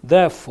us,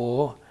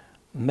 therefore,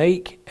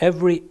 make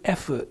every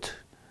effort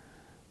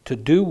to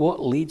do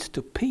what leads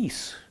to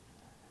peace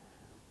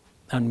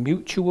and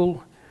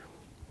mutual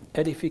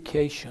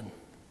edification.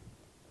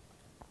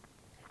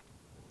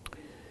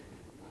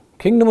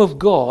 Kingdom of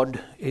God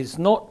is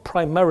not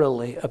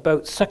primarily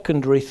about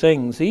secondary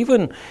things,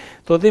 even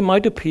though they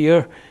might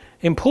appear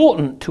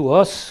important to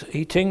us,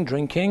 eating,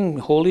 drinking,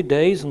 holy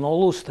days and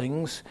all those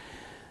things.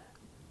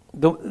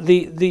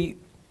 The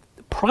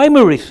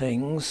primary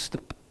things, the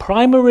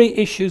primary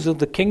issues of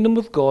the kingdom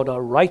of God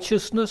are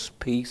righteousness,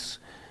 peace,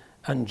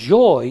 and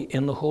joy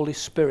in the Holy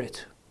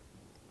Spirit.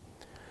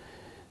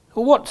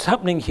 What's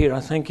happening here,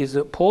 I think, is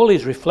that Paul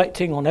is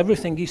reflecting on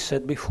everything he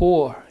said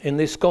before in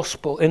this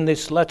gospel, in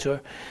this letter.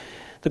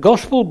 The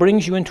gospel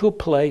brings you into a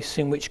place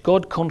in which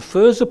God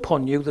confers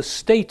upon you the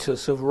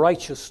status of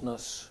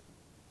righteousness.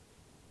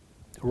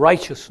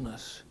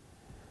 Righteousness.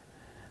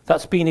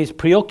 That's been his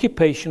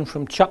preoccupation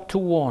from chapter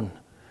 1.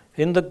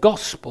 In the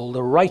gospel,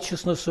 the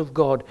righteousness of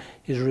God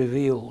is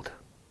revealed.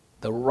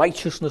 The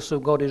righteousness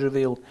of God is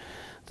revealed.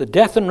 The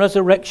death and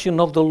resurrection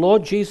of the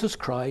Lord Jesus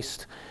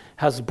Christ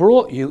has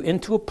brought you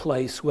into a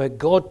place where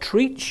God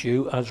treats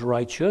you as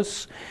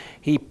righteous.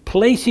 He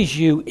places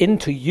you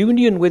into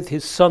union with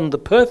his Son, the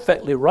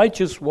perfectly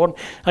righteous one,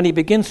 and he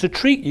begins to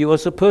treat you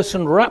as a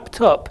person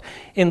wrapped up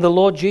in the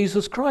Lord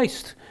Jesus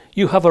Christ.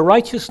 You have a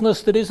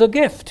righteousness that is a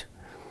gift,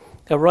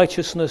 a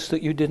righteousness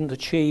that you didn't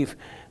achieve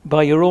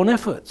by your own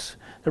efforts.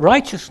 The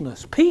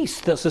righteousness,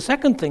 peace, that's the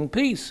second thing,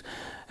 peace.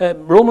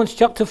 Romans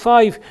chapter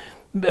 5,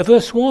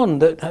 verse 1,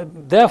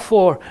 that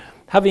therefore,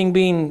 having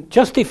been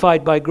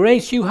justified by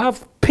grace, you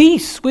have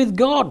peace with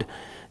God.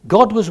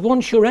 God was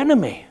once your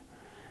enemy.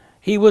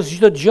 He was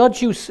the judge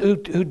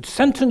who'd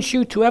sentenced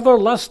you to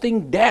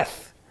everlasting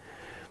death.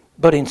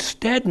 But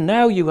instead,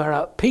 now you are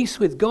at peace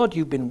with God.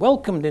 You've been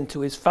welcomed into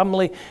his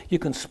family. You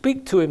can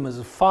speak to him as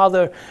a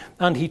father,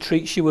 and he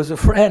treats you as a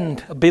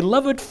friend, a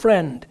beloved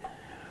friend.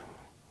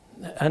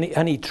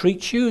 And he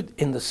treats you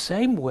in the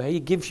same way. He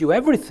gives you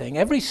everything,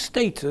 every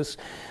status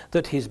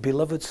that his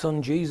beloved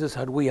Son Jesus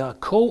had. We are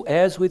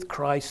co-heirs with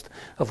Christ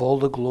of all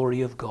the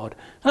glory of God.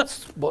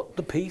 That's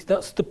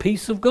the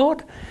peace of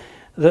God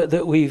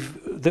that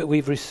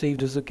we've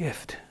received as a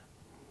gift.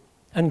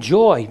 And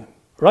joy,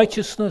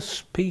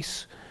 righteousness,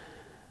 peace,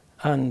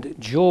 and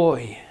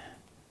joy.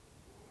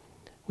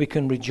 We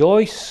can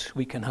rejoice,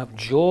 we can have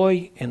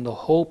joy in the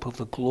hope of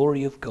the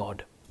glory of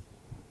God.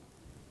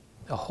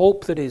 A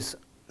hope that is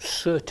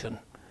certain,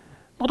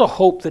 not a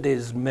hope that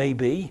is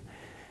maybe.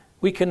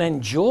 We can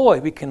enjoy,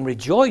 we can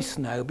rejoice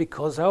now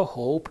because our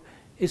hope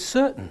is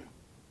certain.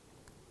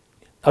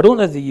 I don't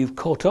know whether you've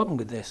caught up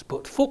with this,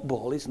 but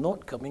football is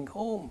not coming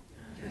home.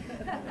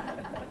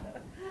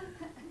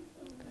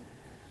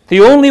 The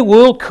only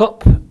World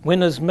Cup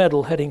winners'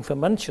 medal heading for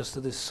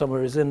Manchester this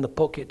summer is in the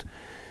pocket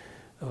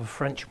of a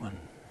Frenchman.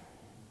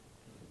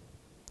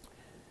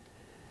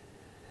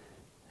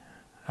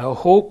 Our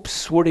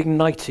hopes were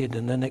ignited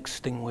and then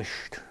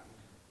extinguished.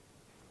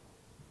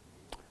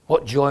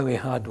 What joy we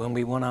had when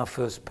we won our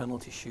first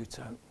penalty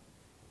shootout.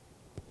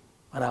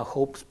 And our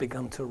hopes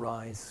began to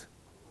rise.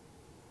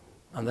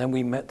 And then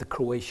we met the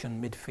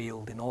Croatian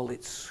midfield in all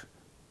its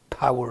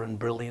power and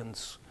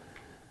brilliance.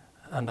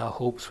 And our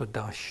hopes were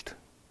dashed.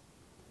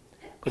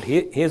 But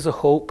here's a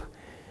hope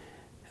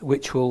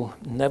which will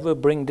never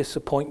bring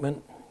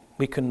disappointment.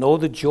 We can know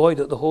the joy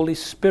that the Holy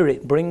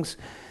Spirit brings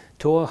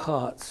to our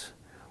hearts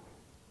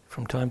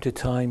from time to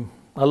time.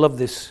 I love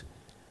this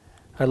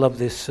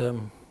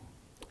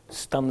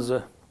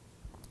stanza.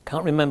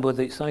 Can't remember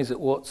whether it's Isaac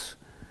Watts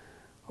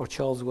or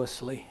Charles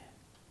Wesley.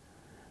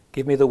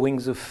 Give me the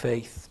wings of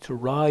faith to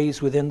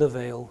rise within the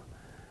veil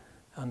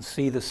and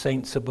see the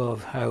saints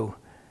above, how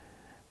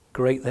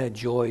great their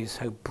joys,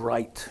 how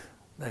bright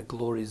their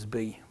glories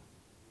be.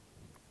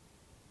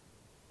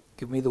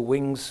 Give me the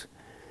wings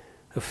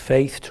of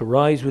faith to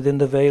rise within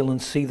the veil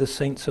and see the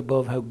saints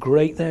above, how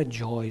great their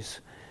joys,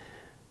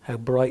 how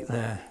bright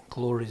their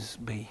glories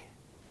be.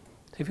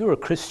 If you're a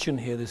Christian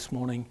here this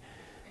morning,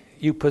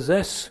 you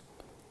possess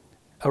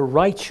a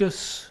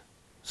righteous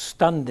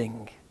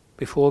standing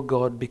before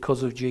God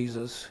because of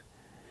Jesus.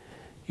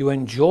 You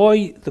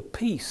enjoy the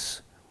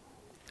peace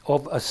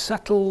of a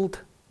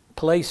settled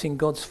place in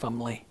God's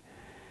family,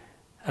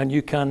 and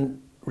you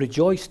can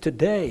rejoice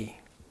today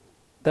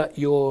that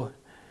your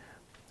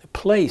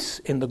place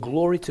in the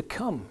glory to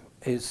come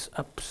is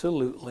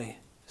absolutely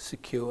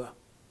secure.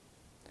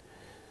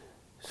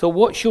 So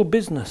what's your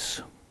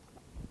business?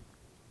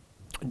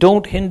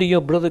 Don't hinder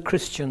your brother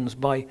Christians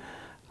by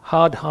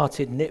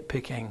hard-hearted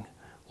nitpicking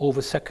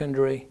over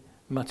secondary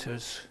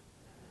matters.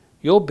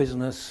 Your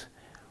business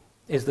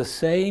is the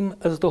same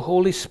as the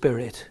Holy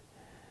Spirit,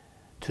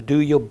 to do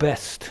your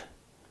best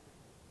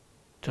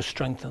to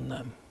strengthen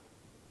them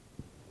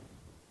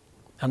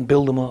and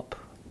build them up,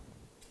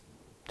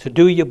 to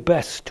do your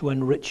best to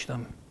enrich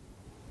them.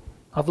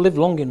 I've lived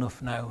long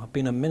enough now. I've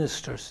been a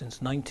minister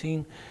since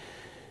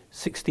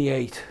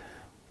 1968.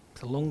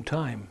 It's a long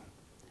time.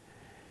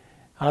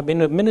 And I've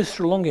been a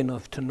minister long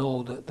enough to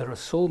know that there are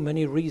so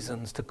many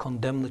reasons to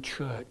condemn the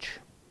church.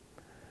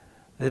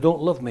 They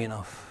don't love me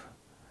enough.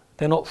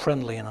 They're not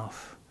friendly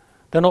enough.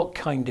 They're not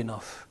kind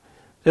enough.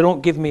 They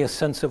don't give me a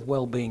sense of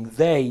well-being.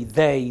 They.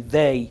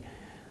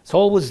 It's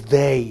always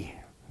they.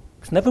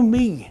 It's never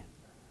me.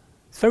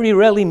 It's very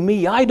rarely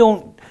me. I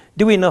don't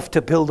do enough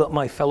to build up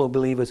my fellow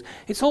believers.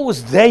 It's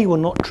always they who are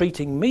not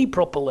treating me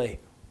properly.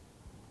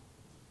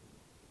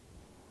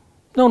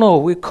 No,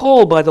 we're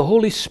called by the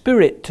Holy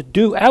Spirit to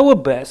do our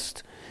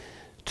best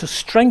to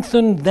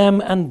strengthen them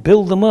and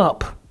build them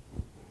up.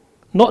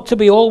 Not to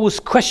be always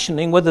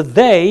questioning whether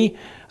they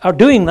are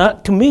doing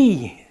that to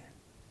me.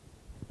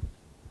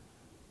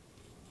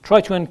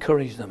 Try to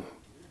encourage them.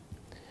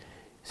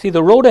 See,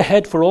 the road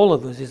ahead for all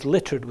of us is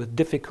littered with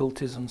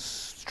difficulties and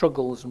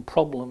struggles and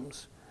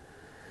problems.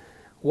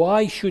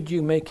 Why should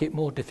you make it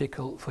more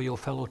difficult for your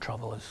fellow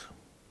travelers?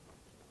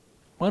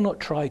 Why not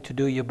try to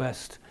do your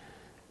best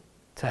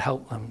to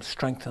help them,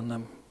 strengthen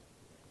them?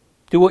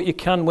 Do what you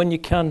can when you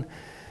can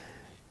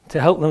to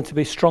help them to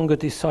be stronger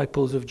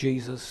disciples of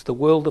Jesus. The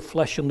world, the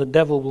flesh, and the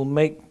devil will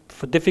make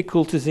for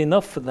difficulties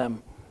enough for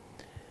them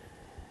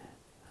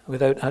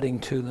without adding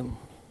to them.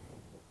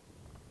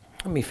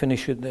 Let me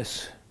finish with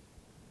this.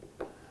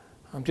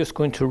 I'm just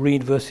going to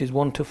read verses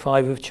 1 to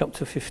 5 of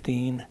chapter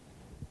 15. I'm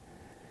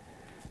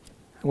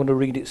going to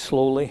read it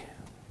slowly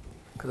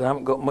because I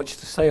haven't got much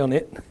to say on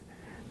it.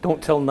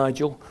 Don't tell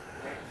Nigel.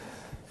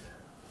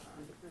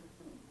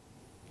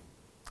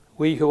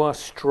 We who are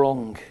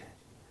strong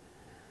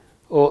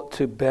ought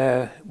to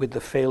bear with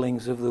the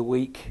failings of the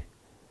weak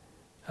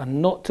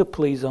and not to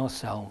please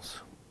ourselves.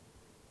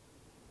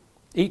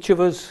 Each of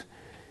us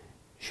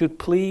should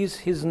please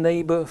his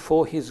neighbor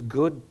for his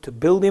good, to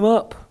build him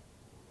up.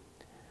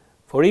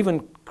 For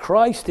even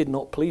Christ did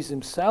not please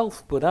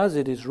himself, but as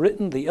it is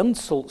written, the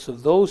insults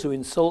of those who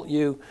insult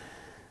you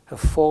have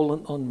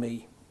fallen on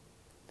me.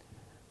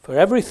 For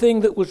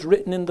everything that was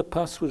written in the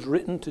past was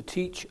written to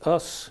teach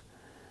us,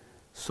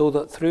 so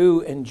that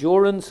through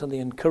endurance and the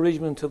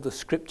encouragement of the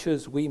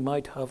Scriptures we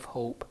might have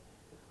hope.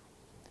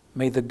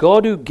 May the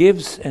God who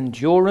gives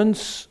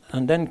endurance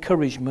and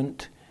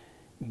encouragement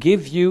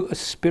give you a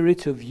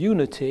spirit of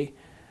unity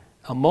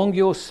among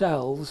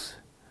yourselves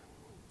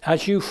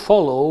as you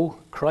follow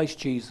Christ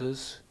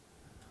Jesus,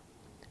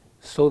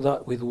 so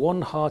that with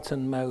one heart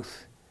and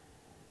mouth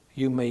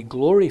you may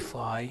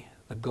glorify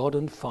the God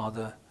and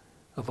Father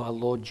of our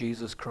Lord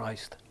Jesus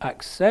Christ.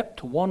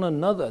 Accept one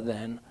another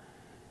then,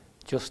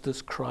 just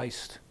as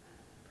Christ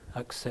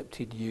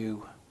accepted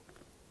you,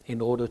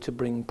 in order to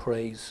bring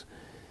praise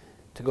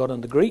to God.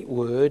 And the Greek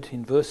word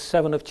in verse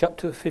 7 of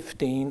chapter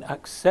 15,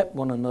 accept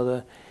one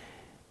another,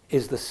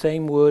 is the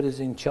same word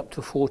as in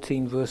chapter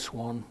 14 verse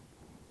 1.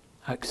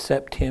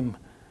 Accept him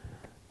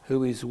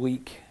who is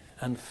weak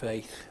and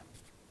faith.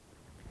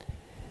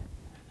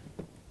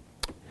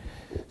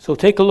 So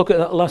take a look at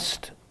that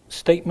last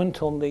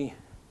statement on the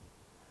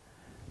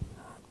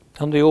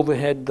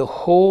overhead. The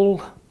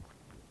whole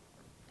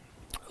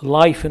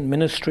life and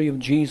ministry of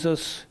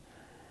Jesus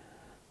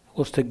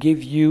was to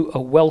give you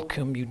a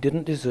welcome you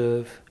didn't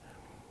deserve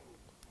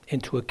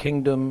into a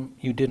kingdom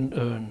you didn't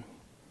earn.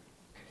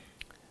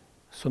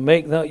 So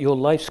make that your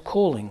life's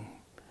calling,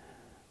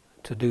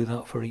 to do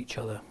that for each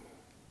other.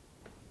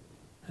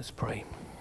 Let's pray.